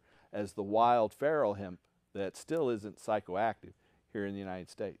fiber as the wild feral hemp that still isn't psychoactive here in the United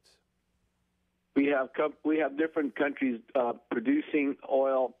States. We have different countries producing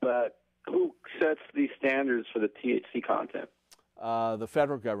oil, but who sets these standards for the THC content? The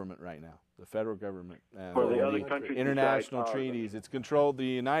federal government right now. The federal government. And for the other countries international treaties. It's controlled the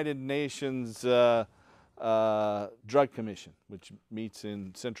United Nations Drug Commission, which meets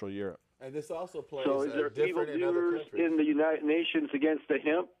in Central Europe. And this also plays so is there different in other countries. In the United Nations against the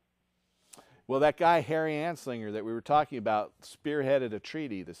hemp? Well, that guy, Harry Anslinger, that we were talking about, spearheaded a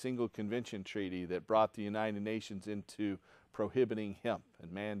treaty, the Single Convention Treaty, that brought the United Nations into prohibiting hemp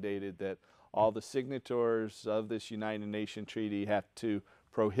and mandated that all the signatories of this United Nations Treaty have to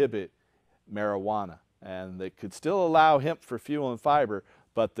prohibit marijuana. And they could still allow hemp for fuel and fiber,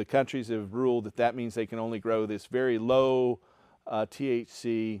 but the countries have ruled that that means they can only grow this very low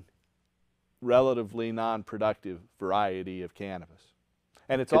THC, relatively non-productive variety of cannabis.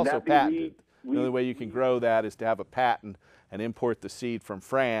 And it's also patented. The only way you can grow that is to have a patent and import the seed from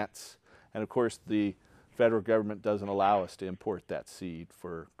France. And of course, the federal government doesn't allow us to import that seed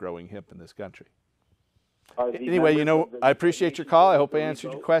for growing hemp in this country. Anyway, I appreciate your call. I hope I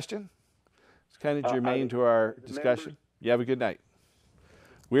answered your question. kind of germane to our discussion. You have a good night.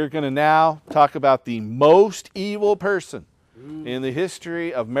 We're going to now talk about the most evil person in the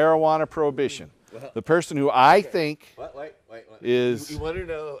history of marijuana prohibition. The person who I think is... You want to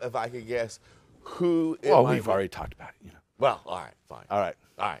know if I could guess who... Well, we've already talked about it. Well, all right, fine. All right.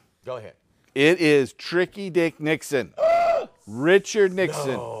 All right, go ahead. It is Tricky Dick Nixon. Richard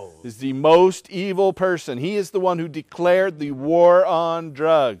Nixon is the most evil person. He is the one who declared the war on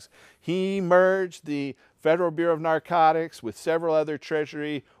drugs. He merged the Federal Bureau of Narcotics with several other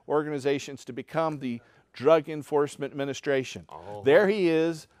Treasury organizations to become the Drug Enforcement Administration. There he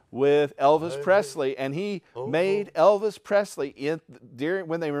is with Elvis Presley, and he made Elvis Presley,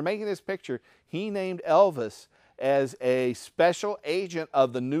 when they were making this picture, he named Elvis as a special agent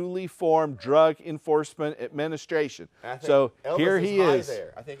of the newly formed Drug Enforcement Administration. So here he is.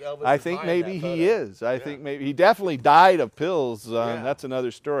 I think maybe he is. I think maybe he definitely died of pills. That's another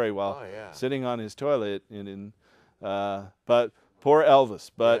story while sitting on his toilet. But poor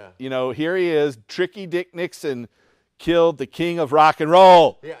Elvis. But you know, here he is. Tricky Dick Nixon killed the king of rock and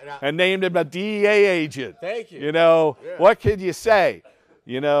roll and named him a DEA agent. Thank you. You know, what could you say?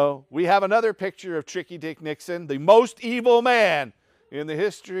 You know, we have another picture of Tricky Dick Nixon, the most evil man in the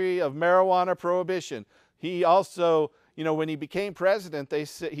history of marijuana prohibition. He also, you know, when he became president,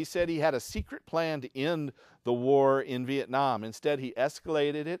 he said he had a secret plan to end the war in Vietnam. Instead, he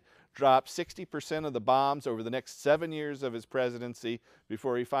escalated it, dropped 60% of the bombs over the next 7 years of his presidency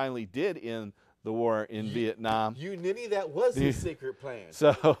before he finally did end the war in Vietnam. You ninny, that was his secret plan.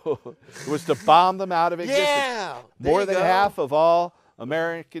 So it was to bomb them out of existence. Yeah, More than half of all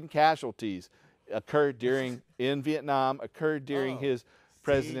American casualties occurred in Vietnam, occurred during his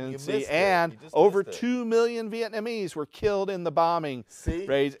presidency, and over 2 million Vietnamese were killed in the bombing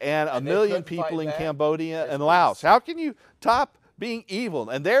raids, and a million people in Cambodia and Laos. How can you top being evil?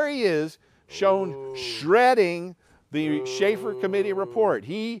 And there he is, shown shredding the Schaefer Committee report.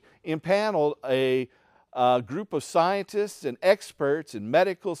 He impaneled a group of scientists and experts and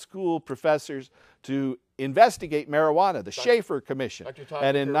medical school professors to investigate marijuana, the Schaefer Commission.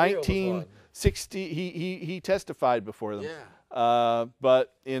 And in 1960, he testified before them.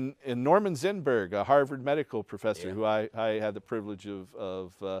 But in Norman Zinberg, a Harvard medical professor who I had the privilege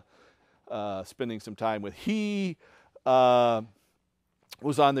of spending some time with, he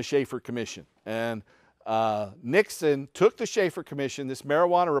was on the Schaefer Commission. And Nixon took the Schaefer Commission, this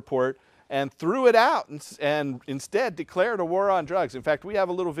marijuana report, and threw it out and instead declared a war on drugs. In fact, we have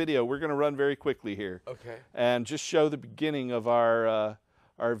a little video. We're going to run very quickly here. Okay. And just show the beginning of our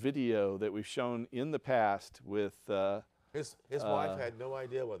video that we've shown in the past with... his wife had no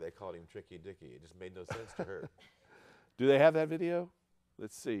idea why they called him Tricky Dicky. It just made no sense to her. Do they have that video?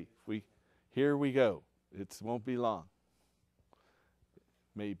 Let's see. Here we go. It won't be long.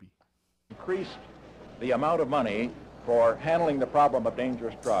 Maybe. Increased the amount of money for handling the problem of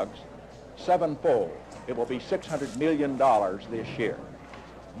dangerous drugs sevenfold. It will be $600 million this year.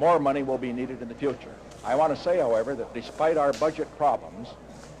 More money will be needed in the future. I want to say, however, that despite our budget problems,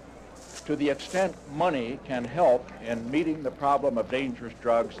 to the extent money can help in meeting the problem of dangerous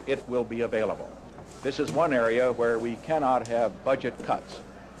drugs, it will be available. This is one area where we cannot have budget cuts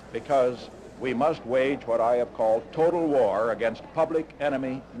because we must wage what I have called total war against public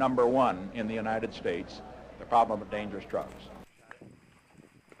enemy number one in the United States, the problem of dangerous drugs.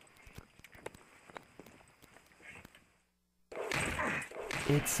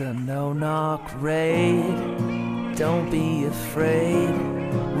 It's a no-knock raid, don't be afraid.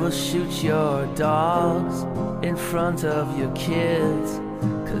 We'll shoot your dogs in front of your kids,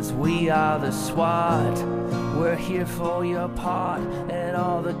 'cause we are the SWAT. We're here for your pot and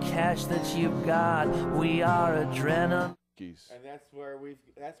all the cash that you've got. We are adrenaline. And that's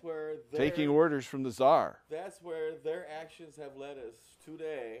where taking orders from the Tsar. That's where their actions have led us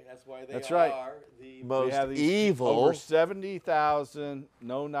today. That's why they are the most evil. Over 70,000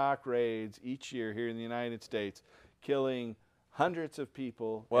 no-knock raids each year here in the United States, killing hundreds of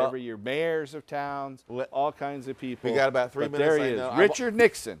people every year. Mayors of towns, all kinds of people. We got about 3 minutes. There he is. Richard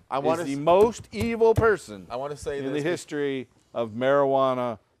Nixon is the most evil person in the history of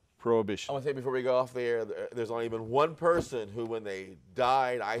marijuana prohibition. I want to say before we go off the air, there's only been one person who, when they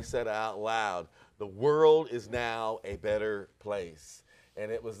died, I said out loud, the world is now a better place.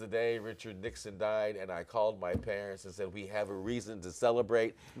 And it was the day Richard Nixon died, and I called my parents and said, we have a reason to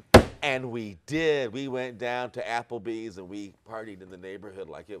celebrate. And we did. We went down to Applebee's and we partied in the neighborhood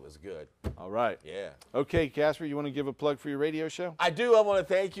like it was good. All right. Yeah. Okay, Casper, you want to give a plug for your radio show? I do. I want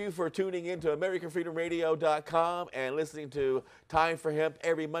to thank you for tuning in to AmericanFreedomRadio.com and listening to Time for Hemp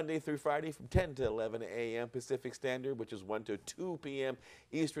every Monday through Friday from 10 to 11 a.m. Pacific Standard, which is 1 to 2 p.m.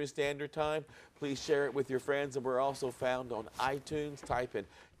 Eastern Standard Time. Please share it with your friends. And we're also found on iTunes. Type in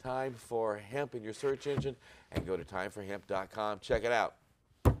Time for Hemp in your search engine and go to timeforhemp.com. Check it out.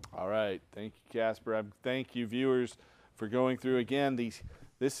 All right. Thank you, Casper. Thank you, viewers, for going through again.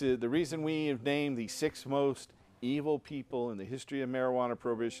 This is the reason we have named the 6 most evil people in the history of marijuana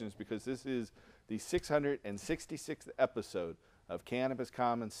prohibition is because this is the 666th episode of Cannabis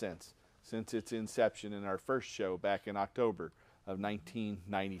Common Sense since its inception in our first show back in October of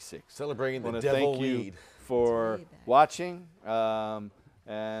 1996. Celebrating the devil thank you weed. For watching, and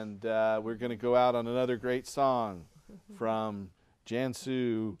we're going to go out on another great song from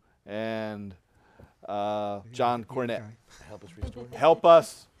Jansu and John Cornett. Help us restore hemp. Help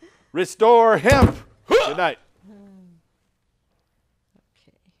us restore hemp. Good night.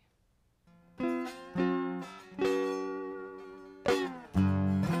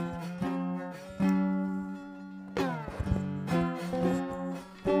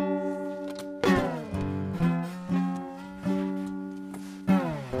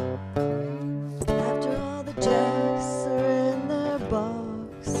 After all the jacks are in their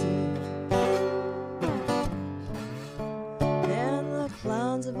boxes and the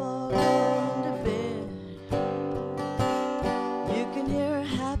clowns have all gone to bed, you can hear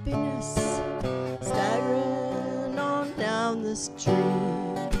happiness staggering on down the street.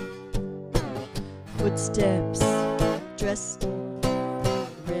 Footsteps dressed in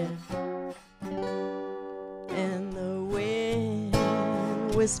red, and the wind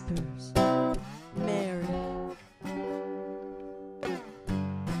whispers Mary.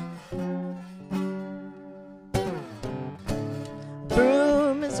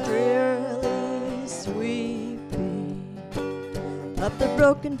 Broom is drearily sweeping up the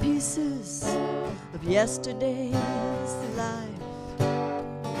broken pieces of yesterday's life.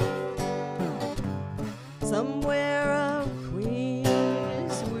 Somewhere